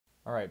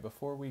All right,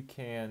 before we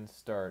can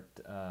start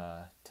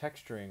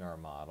texturing our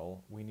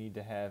model, we need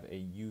to have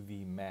a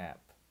UV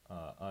map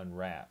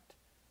unwrapped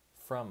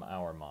from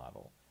our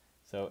model.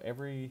 So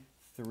every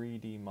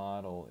 3D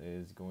model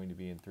is going to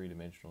be in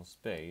three-dimensional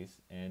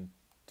space, and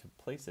to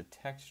place a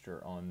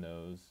texture on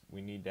those, we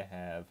need to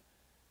have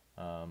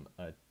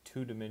a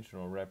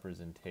two-dimensional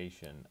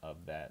representation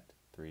of that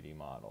 3D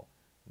model.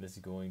 And this is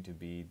going to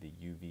be the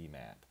UV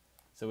map.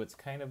 So it's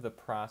kind of the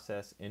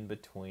process in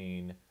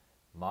between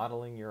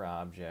modeling your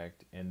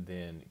object and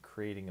then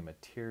creating a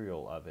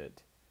material of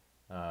it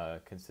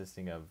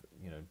consisting of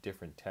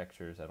different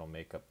textures that'll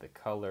make up the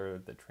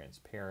color, the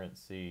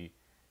transparency,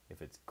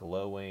 if it's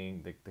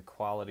glowing, the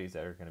qualities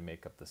that are going to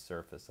make up the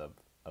surface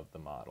of the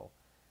model.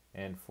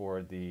 And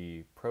for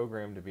the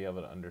program to be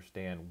able to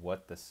understand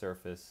what the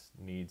surface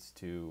needs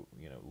to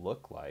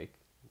look like,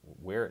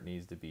 where it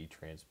needs to be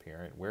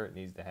transparent, where it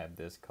needs to have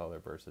this color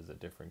versus a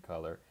different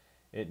color,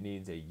 it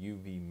needs a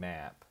UV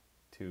map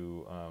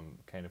to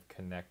kind of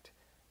connect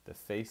the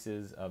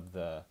faces of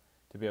to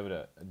be able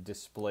to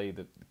display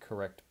the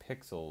correct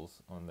pixels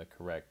on the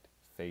correct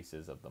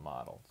faces of the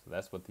model. So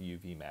that's what the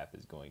UV map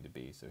is going to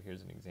be. So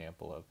here's an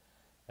example of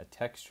a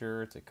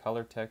texture. It's a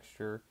color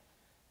texture.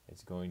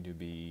 It's going to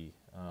be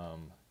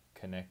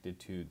connected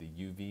to the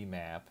UV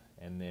map,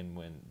 and then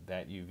when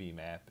that UV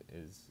map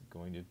is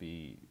going to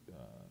be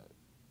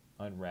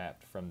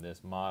unwrapped from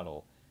this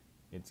model,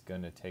 it's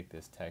going to take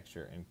this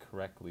texture and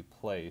correctly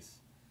place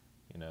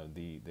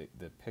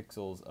the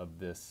pixels of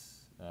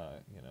this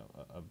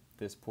of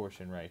this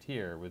portion right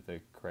here with the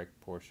correct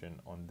portion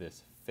on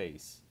this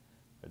face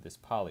or this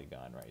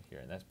polygon right here.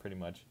 And that's pretty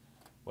much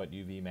what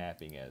UV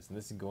mapping is. And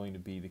this is going to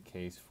be the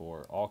case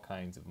for all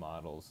kinds of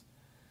models,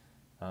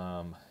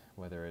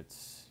 whether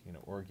it's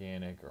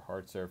organic or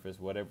hard surface,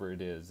 whatever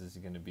it is, this is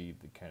going to be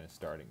the kind of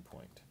starting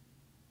point.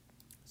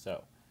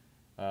 So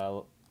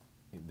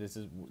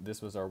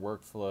this was our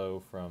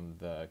workflow from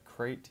the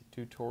crate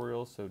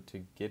tutorial. So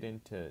to get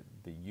into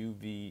the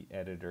UV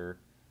editor,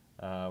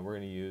 we're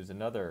going to use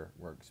another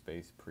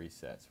workspace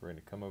preset. So we're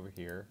going to come over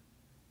here,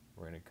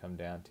 we're going to come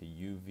down to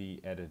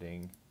UV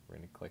editing, we're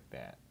going to click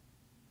that.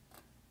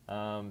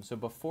 So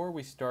before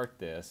we start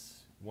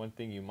this, one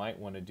thing you might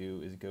want to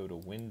do is go to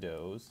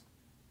Windows,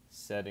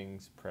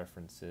 Settings,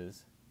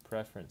 Preferences,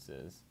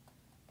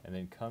 and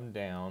then come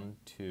down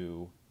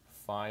to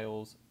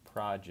Files,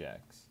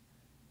 Projects,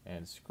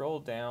 and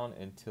scroll down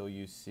until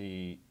you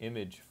see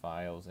Image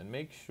Files, and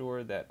make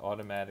sure that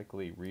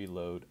Automatically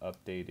Reload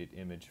Updated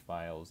Image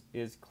Files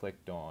is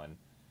clicked on,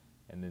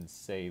 and then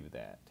save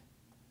that.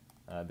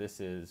 This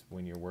is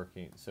when you're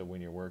working, so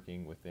when you're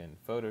working within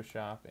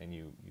Photoshop and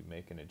you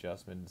make an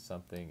adjustment to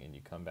something and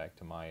you come back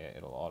to Maya,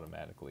 it'll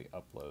automatically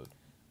upload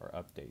or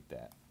update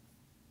that.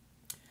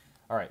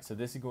 Alright, so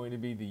this is going to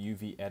be the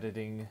UV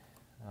editing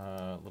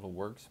little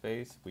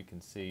workspace. We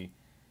can see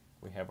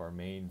we have our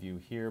main view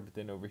here, but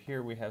then over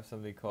here we have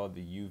something called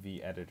the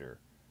UV editor.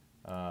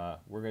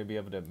 We're going to be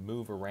able to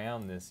move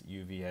around this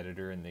UV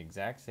editor in the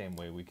exact same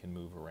way we can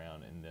move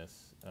around in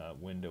this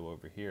window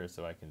over here.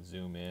 So I can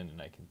zoom in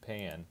and I can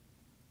pan.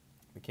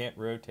 We can't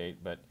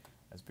rotate, but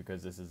that's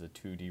because this is a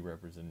 2D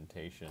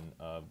representation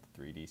of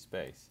 3D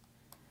space.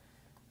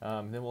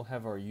 Then we'll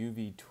have our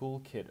UV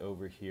Toolkit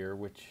over here,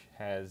 which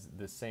has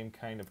the same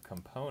kind of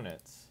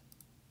components,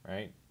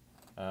 right?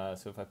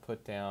 So if I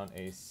put down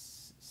a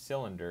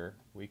cylinder,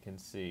 we can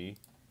see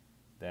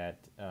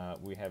that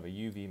we have a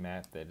UV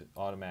map that it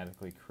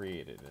automatically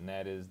created, and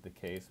that is the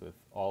case with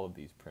all of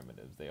these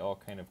primitives. They all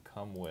kind of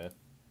come with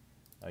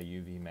a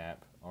UV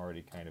map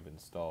already kind of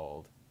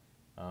installed.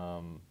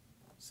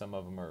 Some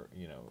of them are,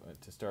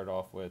 to start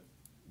off with,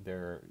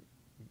 they're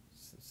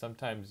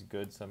sometimes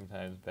good,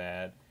 sometimes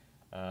bad,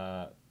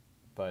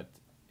 but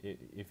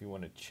if you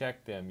want to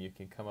check them, you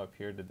can come up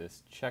here to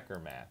this checker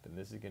map, and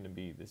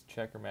this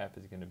checker map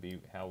is going to be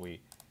how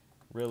we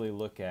really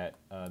look at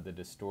the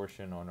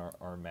distortion on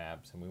our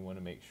maps, and we want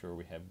to make sure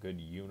we have good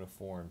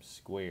uniform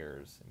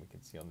squares. And we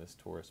can see on this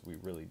torus we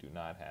really do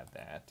not have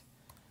that,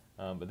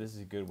 but this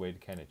is a good way to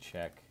kind of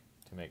check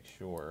to make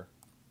sure.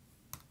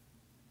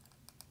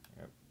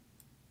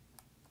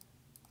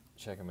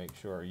 Check and make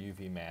sure our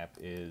UV map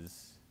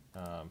is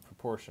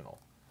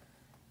proportional.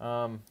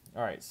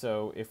 Alright,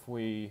 so if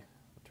we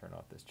turn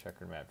off this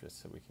checker map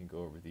just so we can go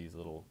over these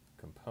little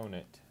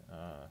component,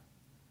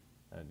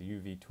 the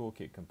UV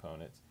Toolkit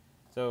components.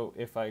 So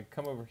if I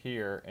come over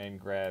here and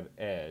grab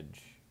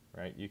edge,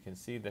 right, you can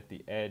see that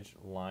the edge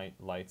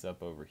lights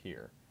up over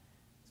here.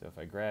 So if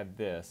I grab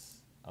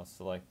this, I'll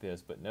select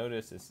this, but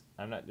notice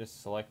I'm not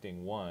just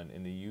selecting one.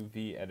 In the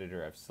UV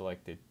editor I've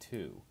selected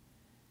two,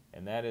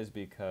 and that is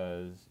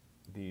because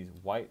these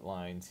white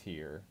lines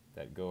here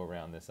that go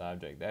around this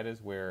object, that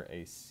is where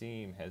a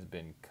seam has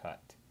been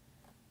cut.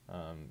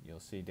 You'll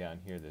see down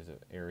here there's an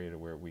area to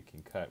where we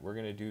can cut. We're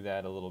going to do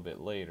that a little bit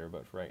later,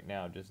 but for right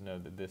now just know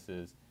that this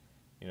is,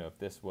 if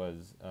this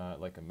was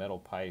like a metal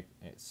pipe,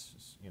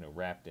 it's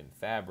wrapped in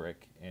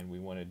fabric, and we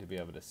wanted to be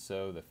able to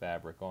sew the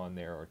fabric on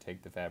there or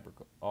take the fabric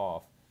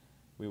off,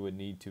 we would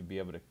need to be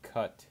able to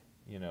cut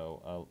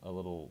a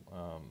little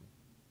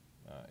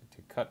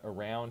cut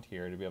around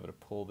here to be able to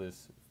pull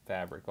this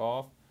fabric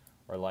off,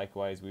 or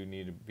likewise we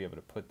need to be able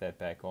to put that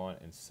back on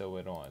and sew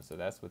it on. So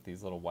that's what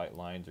these little white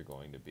lines are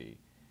going to be.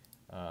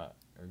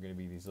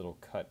 These little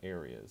cut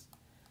areas.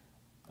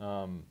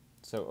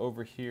 So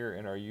over here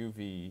in our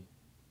UV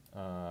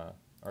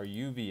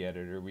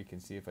editor, we can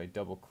see if I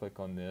double click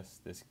on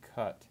this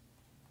cut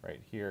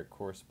right here, it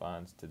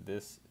corresponds to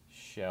this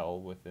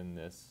shell within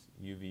this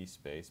UV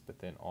space, but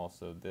then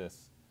also the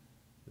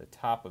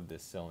top of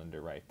this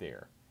cylinder right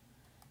there.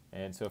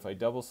 And so if I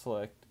double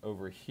select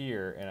over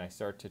here and I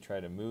start to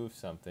try to move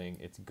something,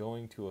 it's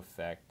going to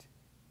affect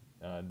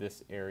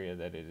this area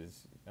that it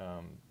is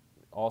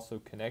also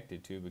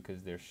connected to,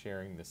 because they're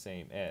sharing the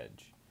same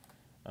edge.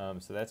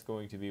 So that's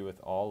going to be with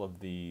all of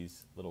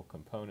these little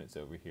components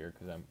over here,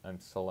 because I'm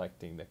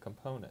selecting the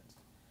components.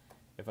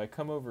 If I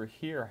come over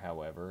here,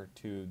 however,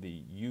 to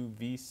the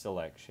UV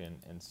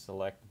selection and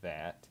select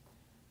that,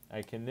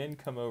 I can then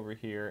come over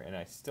here and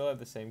I still have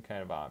the same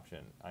kind of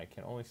option. I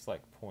can only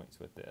select points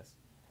with this.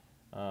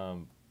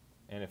 And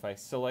if I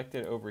select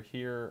it over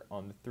here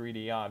on the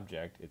 3D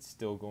object, it's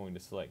still going to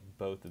select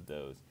both of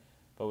those.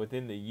 But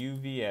within the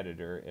UV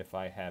editor, if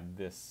I have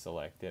this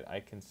selected, I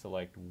can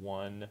select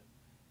one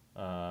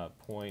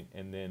point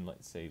and then,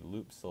 let's say,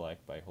 loop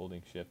select by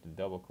holding shift and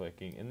double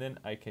clicking, and then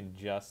I can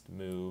just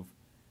move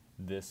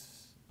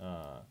this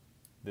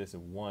this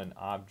one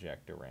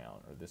object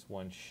around, or this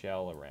one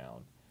shell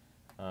around.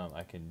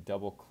 I can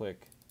double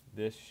click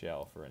this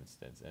shell, for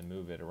instance, and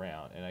move it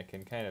around, and I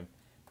can kind of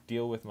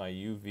deal with my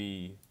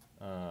UV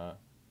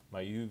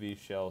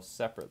shell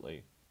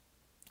separately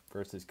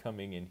versus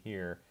coming in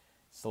here,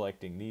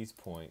 selecting these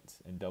points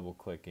and double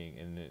clicking,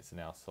 and it's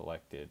now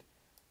selected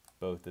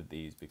both of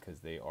these because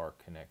they are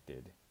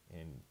connected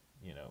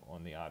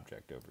on the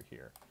object over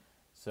here.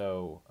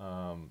 So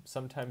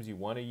sometimes you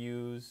want to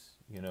use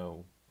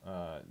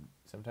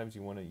sometimes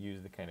you want to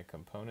use the kind of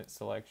component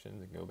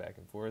selections and go back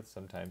and forth.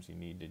 Sometimes you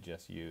need to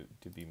just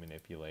be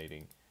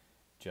manipulating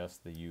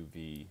just the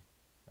UV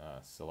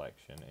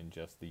selection and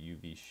just the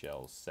UV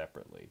shells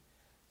separately.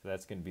 So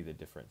that's going to be the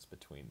difference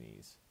between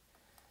these.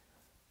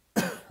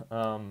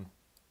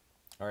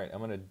 Alright, I'm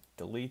going to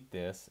delete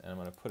this and I'm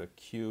going to put a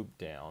cube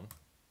down.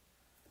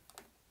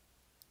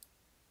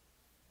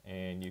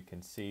 And you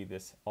can see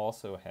this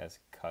also has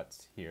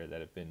cuts here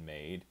that have been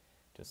made,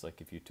 just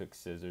like if you took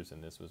scissors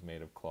and this was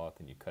made of cloth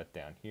and you cut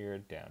down here,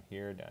 down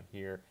here, down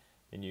here,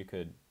 then you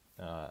could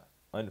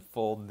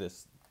unfold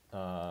this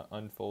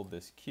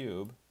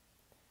cube.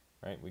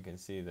 Right, we can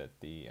see that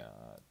the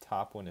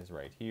top one is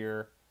right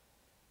here,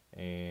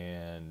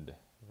 and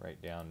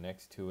right down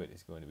next to it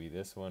is going to be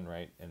this one,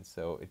 right? And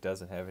so it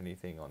doesn't have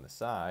anything on the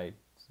side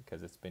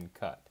because it's been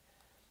cut,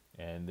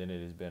 and then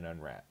it has been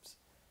unwrapped.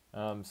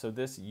 So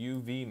this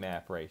UV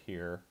map right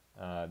here,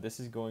 this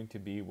is going to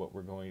be what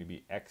we're going to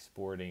be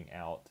exporting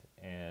out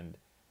and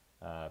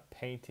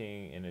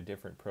painting in a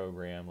different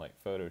program like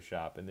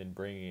Photoshop, and then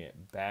bringing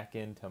it back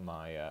into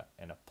Maya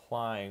and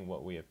applying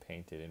what we have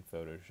painted in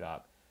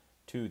Photoshop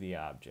to the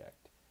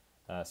object.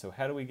 So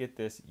how do we get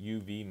this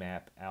UV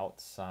map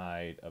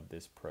outside of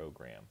this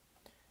program?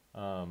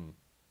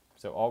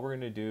 So all we're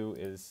going to do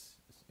is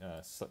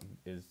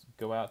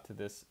go out to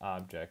this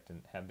object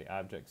and have the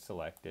object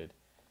selected.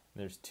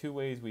 And there's two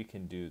ways we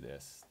can do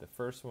this. The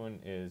first one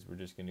is we're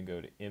just going to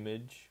go to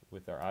Image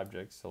with our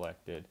object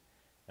selected.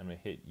 I'm going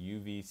to hit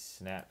UV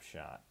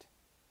Snapshot.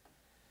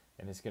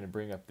 And it's going to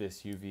bring up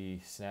this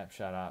UV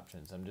Snapshot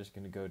options. I'm just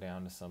going to go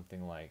down to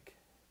something like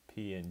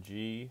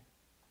PNG.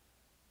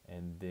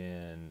 And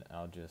then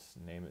I'll just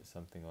name it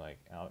something like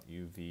Out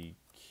UV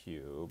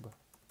Cube.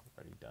 I've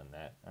already done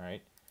that. All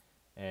right.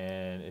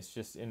 And it's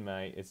just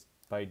it's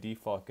by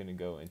default going to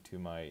go into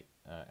my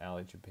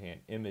Ali Japan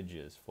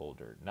Images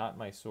folder. Not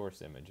my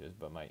source images,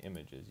 but my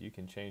images. You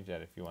can change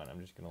that if you want. I'm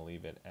just going to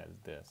leave it as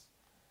this.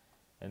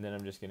 And then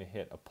I'm just going to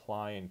hit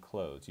Apply and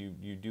Close.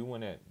 You do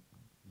want to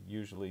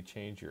usually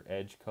change your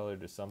edge color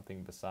to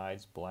something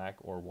besides black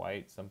or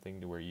white, something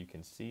to where you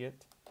can see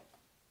it.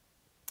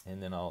 And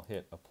then I'll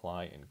hit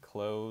Apply and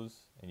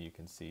Close, and you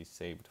can see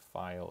Saved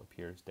File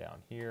appears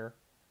down here.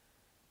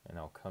 And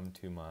I'll come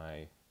to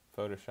my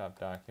Photoshop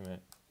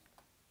document,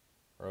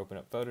 or open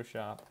up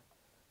Photoshop,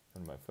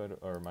 and my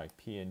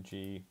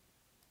PNG.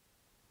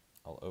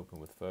 I'll open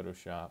with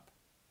Photoshop,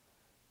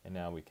 and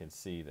now we can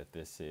see that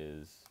this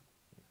is,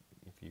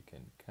 if you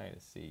can kind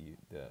of see,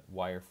 the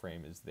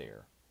wireframe is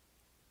there.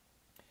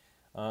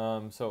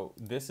 So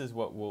this is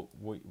what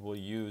we'll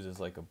use as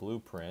like a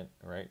blueprint,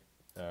 right?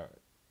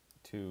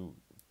 To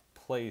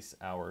place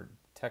our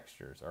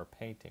textures, our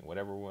painting,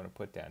 whatever we want to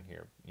put down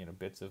here,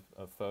 bits of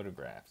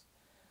photographs.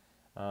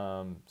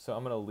 So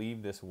I'm going to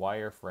leave this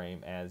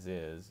wireframe as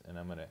is, and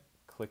I'm going to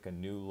click a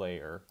new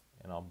layer,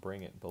 and I'll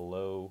bring it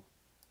below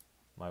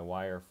my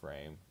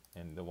wireframe,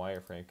 and the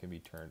wireframe can be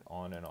turned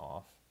on and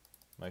off.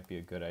 Might be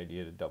a good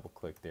idea to double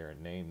click there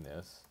and name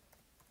this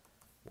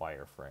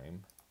wireframe.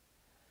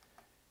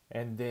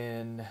 And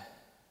then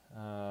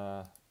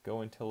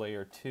go into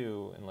layer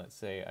 2, and let's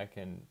say I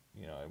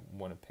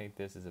want to paint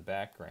this as a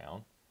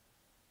background.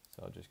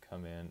 So I'll just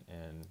come in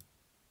and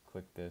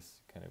click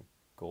this kind of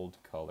gold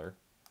color,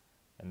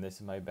 and this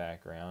is my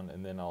background,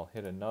 and then I'll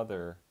hit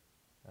another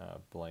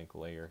blank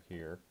layer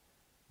here,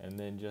 and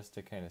then just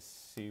to kind of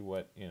see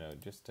what,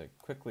 just to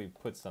quickly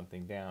put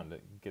something down to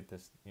get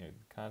this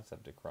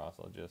concept across,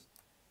 I'll just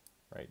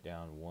write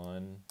down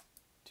 1,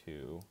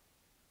 2,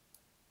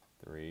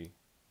 3,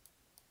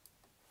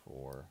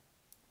 4,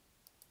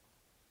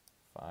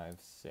 5,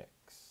 6.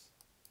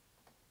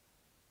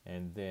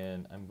 And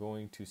then I'm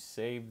going to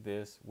save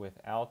this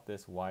without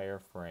this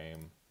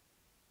wireframe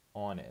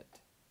on it.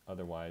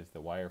 Otherwise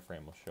the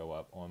wireframe will show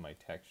up on my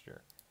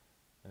texture.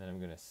 And then I'm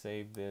going to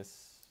save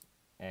this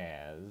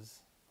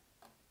as,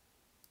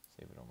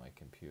 save it on my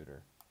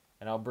computer.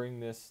 And I'll bring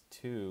this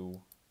to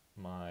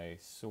my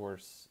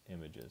source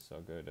images. So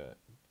I'll go to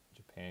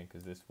Japan,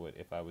 because this would,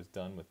 if I was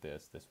done with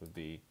this, this would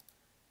be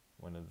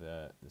one of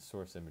the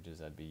source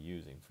images I'd be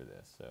using for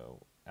this.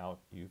 So out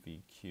UV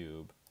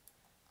cube.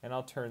 And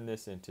I'll turn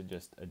this into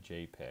just a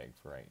JPEG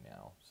for right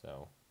now.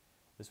 So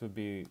this would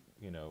be,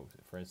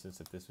 for instance,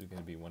 if this was going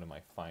to be one of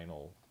my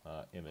final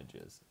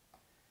images.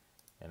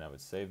 And I would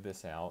save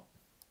this out.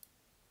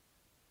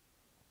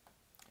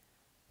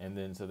 And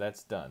then, so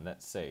that's done,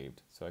 that's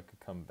saved. So I could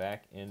come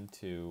back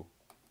into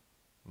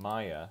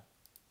Maya,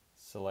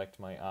 select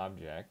my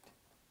object,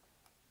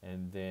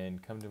 and then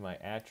come to my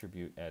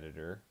attribute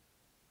editor,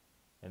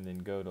 and then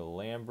go to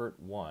Lambert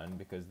 1,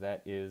 because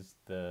that is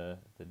the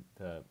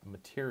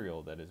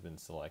material that has been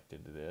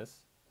selected to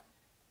this,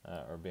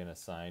 or been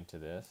assigned to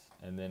this.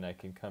 And then I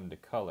can come to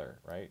color,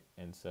 right?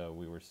 And so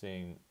we were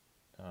seeing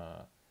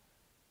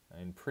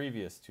in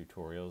previous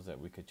tutorials that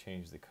we could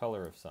change the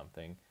color of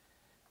something.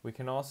 We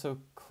can also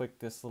click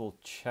this little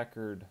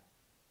checkered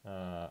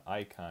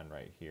icon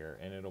right here,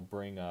 and it'll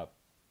bring up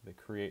the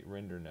Create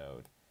Render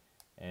node.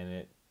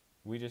 And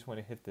we just want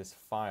to hit this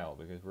file,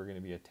 because we're going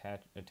to be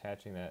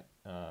attaching that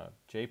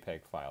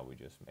JPEG file we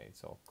just made.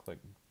 So I'll click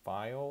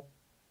File,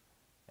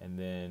 and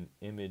then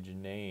Image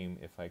Name.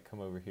 If I come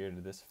over here to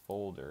this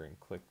folder and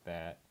click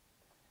that,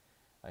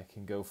 I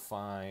can go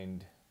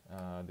find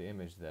the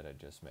image that I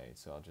just made.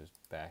 So I'll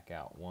just back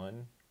out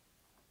one,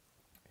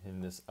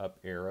 in this up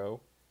arrow,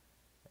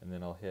 and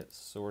then I'll hit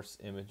Source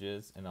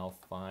Images, and I'll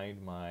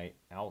find my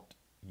out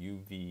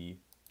UV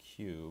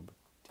cube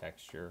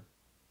texture,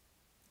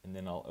 and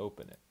then I'll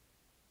open it.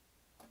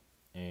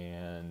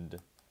 And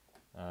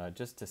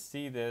just to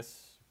see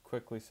this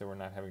quickly, so we're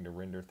not having to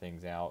render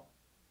things out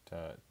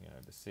to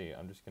see it,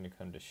 I'm just going to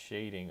come to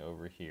shading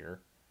over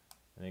here,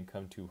 and then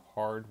come to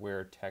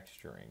hardware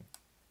texturing.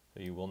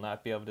 So you will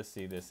not be able to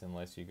see this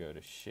unless you go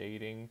to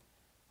shading,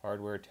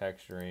 hardware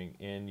texturing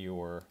in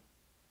your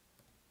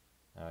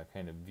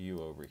kind of view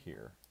over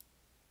here,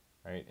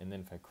 right? And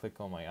then if I click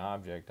on my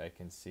object, I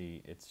can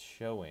see it's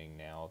showing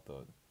now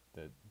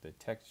the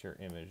texture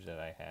image that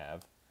I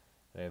have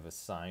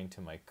assigned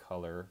to my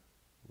color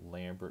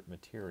Lambert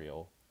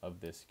material of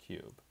this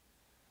cube.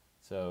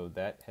 So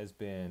that has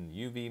been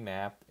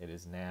UVMap. It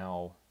is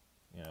now,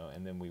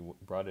 and then we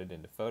brought it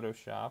into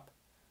Photoshop.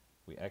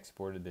 We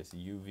exported this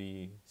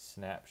UV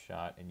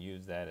snapshot and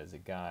used that as a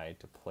guide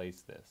to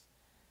place this.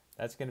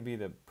 That's going to be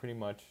the pretty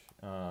much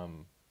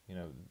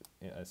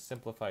a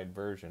simplified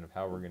version of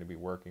how we're going to be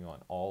working on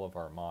all of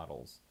our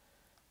models.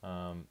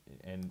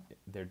 And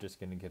they're just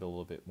going to get a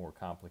little bit more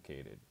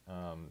complicated.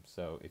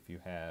 So if you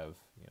have,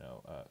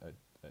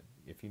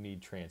 if you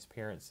need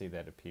transparency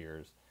that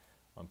appears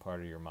on part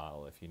of your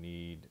model, if you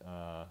need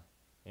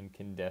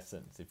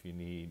incandescence, if you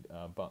need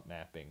bump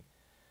mapping,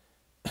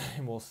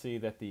 and we'll see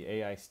that the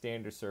AI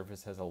standard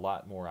surface has a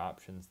lot more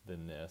options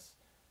than this.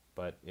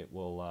 But it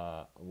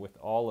will, with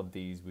all of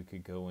these, we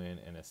could go in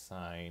and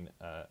assign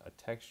a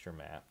texture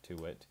map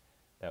to it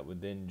that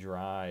would then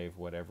drive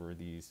whatever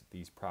these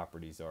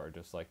properties are,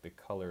 just like the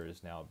color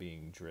is now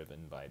being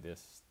driven by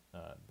this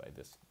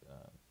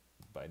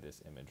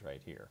image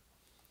right here.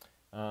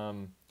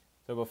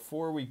 So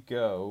before we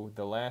go,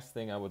 the last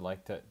thing I would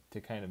like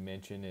to kind of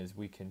mention is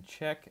we can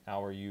check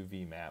our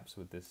UV maps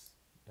with this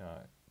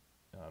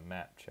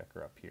map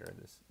checker up here,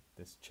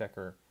 this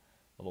checker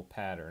little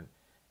pattern.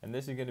 And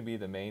this is going to be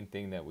the main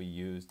thing that we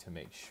use to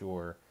make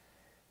sure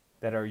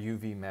that our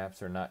UV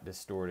maps are not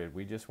distorted.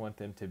 We just want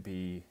them to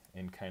be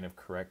in kind of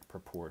correct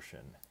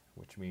proportion,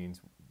 which means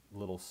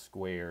little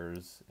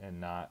squares and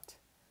not,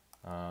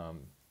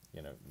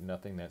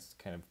 nothing that's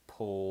kind of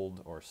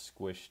pulled or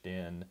squished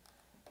in.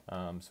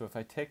 So if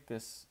I take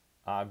this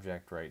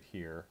object right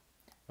here,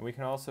 and we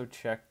can also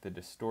check the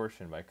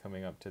distortion by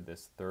coming up to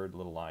this third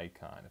little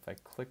icon. If I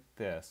click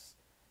this,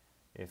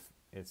 if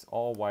it's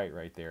all white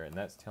right there, and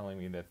that's telling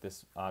me that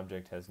this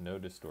object has no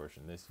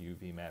distortion. This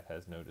UV map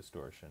has no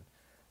distortion.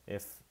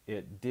 If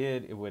it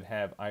did, it would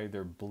have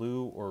either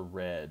blue or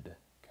red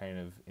kind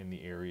of in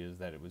the areas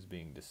that it was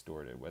being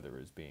distorted, whether it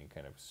was being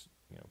kind of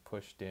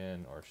pushed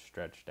in or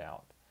stretched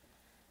out.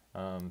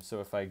 So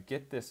if I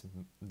get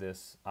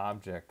this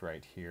object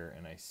right here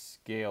and I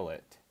scale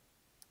it,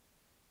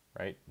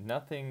 right,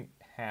 nothing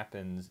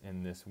happens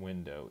in this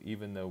window,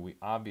 even though we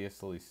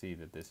obviously see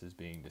that this is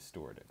being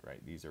distorted,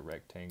 right? These are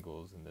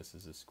rectangles and this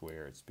is a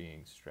square. It's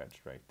being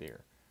stretched right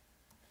there.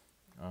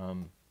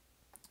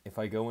 If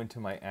I go into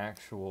my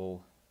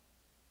actual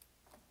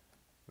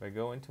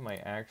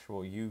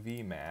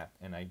UV map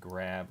and I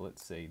grab,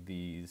 let's say,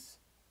 these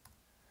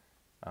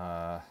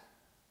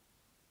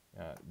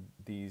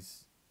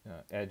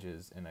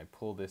edges, and I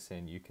pull this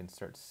in, you can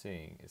start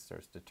seeing it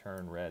starts to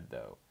turn red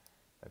though.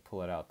 If I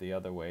pull it out the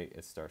other way,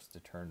 it starts to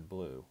turn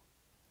blue.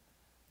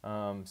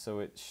 So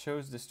it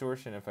shows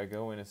distortion if I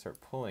go in and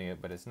start pulling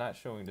it, but it's not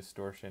showing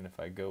distortion if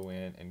I go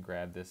in and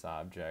grab this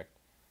object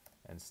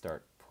and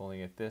start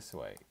pulling it this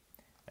way.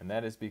 And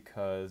that is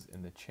because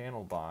in the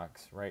channel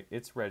box, right,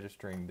 it's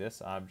registering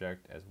this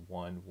object as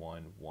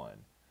 111,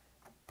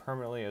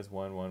 permanently as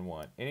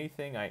 111.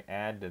 Anything I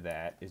add to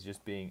that is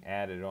just being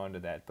added onto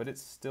that, but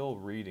it's still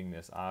reading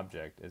this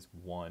object as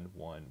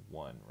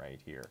 111 right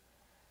here.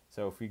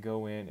 So if we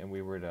go in and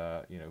we were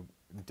to,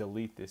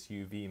 delete this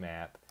UV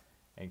map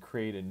and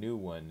create a new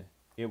one,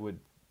 it would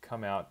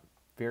come out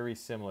very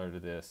similar to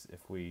this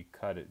if we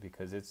cut it,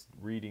 because it's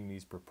reading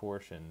these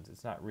proportions.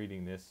 It's not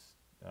reading this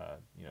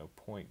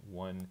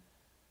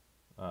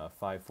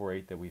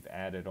 0.1548 that we've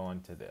added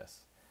on to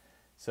this.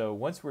 So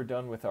once we're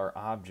done with our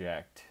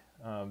object,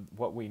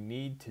 what we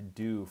need to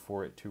do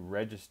for it to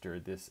register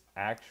this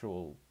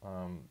actual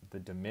the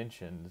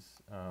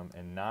dimensions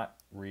and not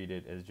read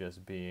it as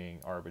just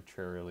being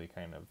arbitrarily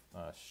kind of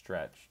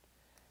stretched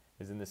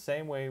is in the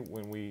same way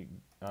when we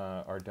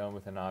are done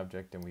with an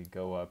object and we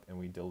go up and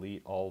we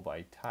delete all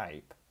by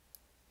type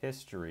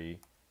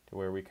history, to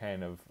where we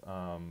kind of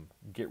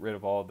get rid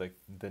of all the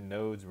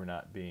nodes were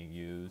not being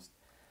used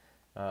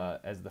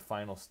as the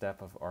final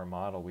step of our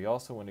model. We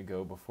also want to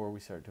go, before we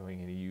start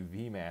doing any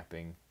UV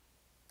mapping,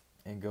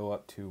 and go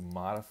up to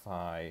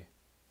modify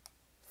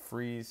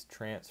freeze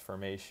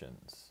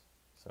transformations.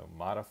 So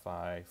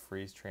modify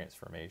freeze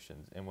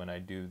transformations, and when I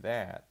do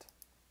that,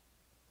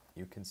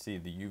 you can see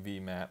the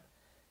UV map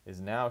is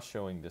now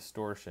showing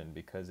distortion,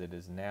 because it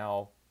is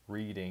now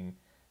reading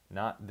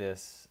not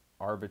this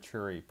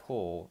arbitrary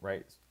pull,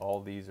 right?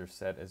 All these are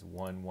set as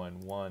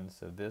 111,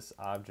 so this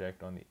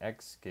object on the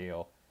X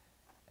scale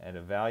at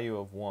a value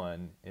of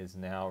 1 is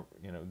now,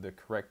 the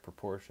correct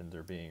proportions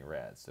are being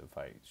read. So if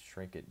I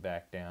shrink it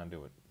back down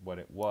to what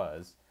it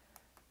was,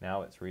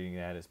 now it's reading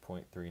that as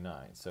 0.39.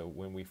 So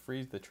when we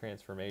freeze the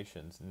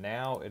transformations,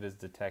 now it is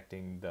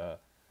detecting the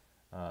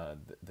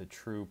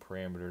true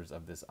parameters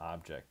of this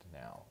object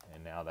now,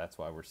 and now that's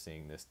why we're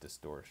seeing this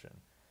distortion.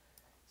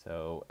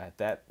 So at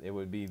that, it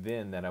would be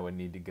then that I would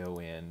need to go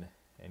in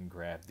and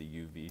grab the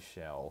UV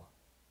shell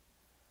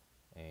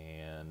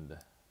and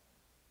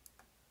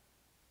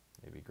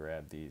maybe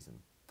grab these and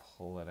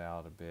pull it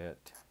out a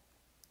bit.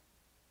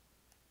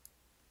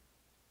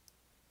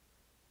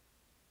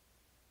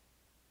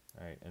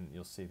 All right, and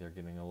you'll see they're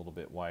getting a little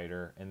bit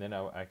wider, and then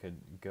I could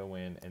go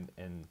in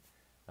and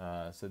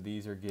so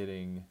these are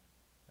getting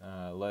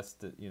less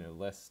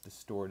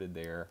distorted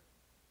there,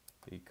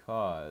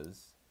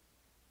 because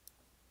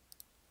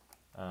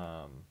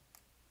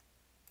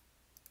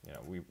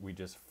we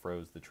just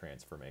froze the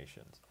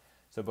transformations.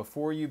 So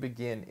before you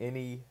begin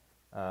any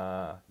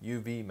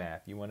UV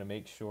map, you want to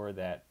make sure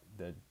that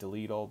the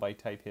delete all by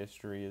type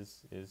history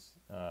is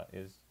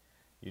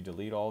you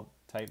delete all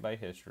type by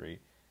history,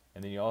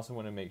 and then you also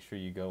want to make sure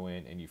you go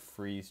in and you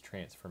freeze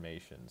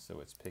transformations, so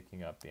it's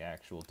picking up the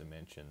actual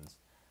dimensions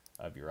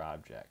of your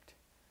object.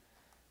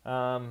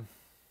 All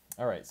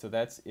right, so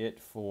that's it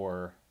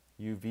for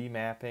UV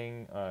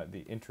mapping,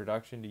 the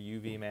introduction to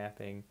UV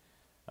mapping.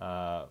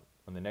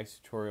 On the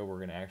next tutorial, we're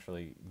going to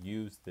actually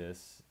use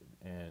this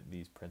and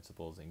these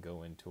principles and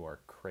go into our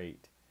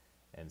crate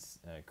and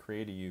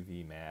create a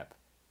UV map,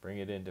 bring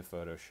it into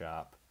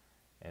Photoshop,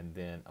 and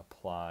then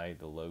apply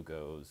the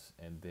logos,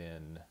 and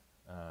then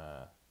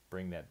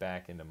bring that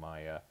back into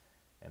Maya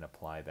and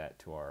apply that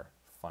to our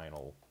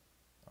final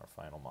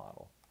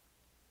model.